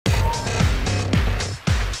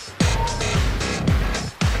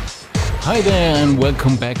Hi there and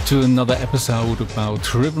welcome back to another episode about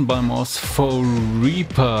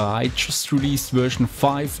DrivenByMoss4Reaper. I just released version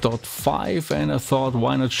 5.5 and I thought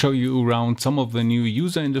why not show you around some of the new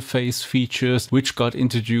user interface features which got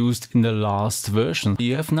introduced in the last version.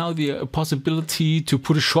 You have now the possibility to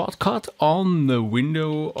put a shortcut on the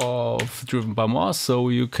window of DrivenByMoss so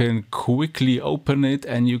you can quickly open it,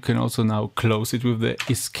 and you can also now close it with the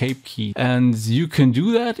escape key. And you can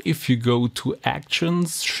do that if you go to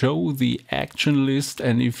actions, show the action list,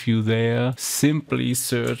 and if you there simply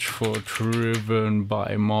search for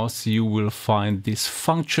DrivenByMoss, you will find this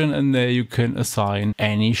function, and there you can assign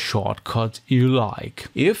any shortcut you like.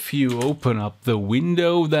 If you open up the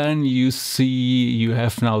window, then you see you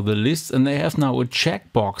have now the list, and they have now a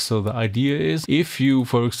checkbox. So the idea is if you,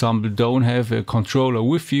 for example, don't have a controller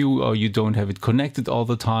with you or you don't have it connected all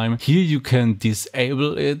the time, here you can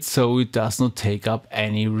disable it so it does not take up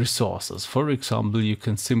any resources. For example, you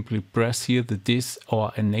can simply press here the dis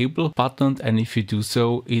or enable button, and if you do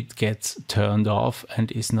so, it gets turned off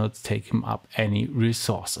and is not taking up any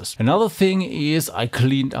resources. Another thing is I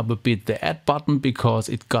cleaned up a bit the add button because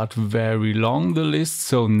it got very long, the list.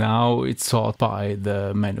 So now it's sorted by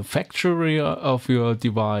the manufacturer of your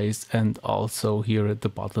device, and also here at the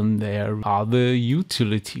bottom there are the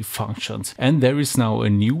utility functions. And there is now a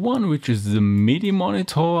new one, which is the MIDI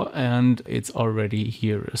monitor, and it's already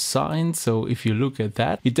here assigned. So if you look at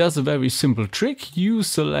that, it does a very simple trick. You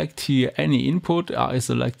select here any input. I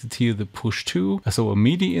selected here the push 2, so a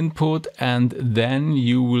MIDI input, and then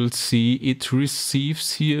you will see it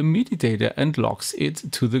receives here MIDI data and logs it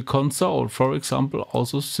to the console. For example,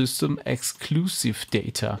 also system exclusive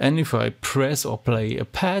data. And if I press or play a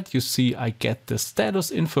pad, you see I get the status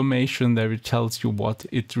information there. It tells you what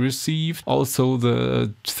it received. Also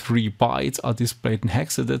the 3 bytes are displayed in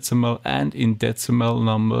hexadecimal and in decimal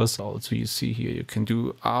numbers. Also you see here you can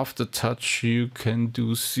do aftertouch, you can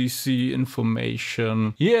do CC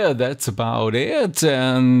information. Yeah, that's about it,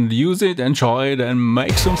 and use it, enjoy it, and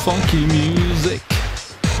make some funky music.